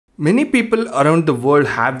Many people around the world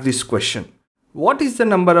have this question. What is the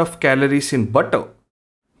number of calories in butter?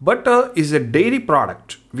 Butter is a dairy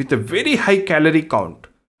product with a very high calorie count.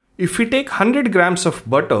 If we take 100 grams of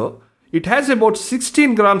butter, it has about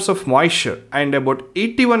 16 grams of moisture and about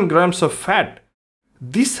 81 grams of fat.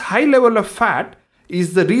 This high level of fat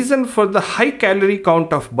is the reason for the high calorie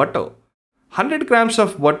count of butter. 100 grams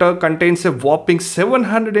of butter contains a whopping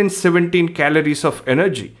 717 calories of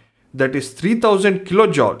energy, that is 3000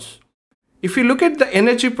 kilojoules. If you look at the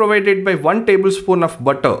energy provided by 1 tablespoon of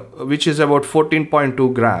butter, which is about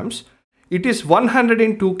 14.2 grams, it is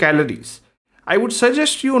 102 calories. I would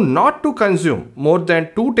suggest you not to consume more than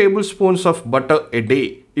 2 tablespoons of butter a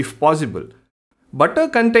day if possible. Butter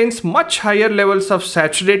contains much higher levels of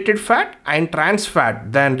saturated fat and trans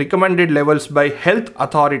fat than recommended levels by health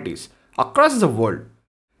authorities across the world.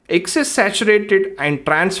 Excess saturated and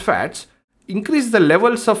trans fats increase the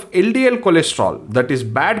levels of LDL cholesterol, that is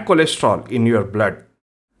bad cholesterol, in your blood.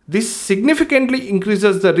 This significantly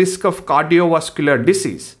increases the risk of cardiovascular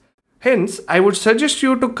disease. Hence, I would suggest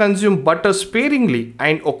you to consume butter sparingly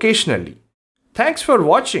and occasionally. Thanks for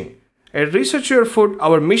watching. At Research Your Food,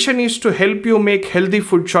 our mission is to help you make healthy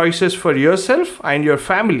food choices for yourself and your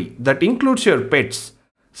family, that includes your pets.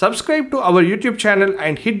 Subscribe to our YouTube channel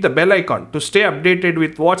and hit the bell icon to stay updated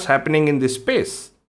with what's happening in this space.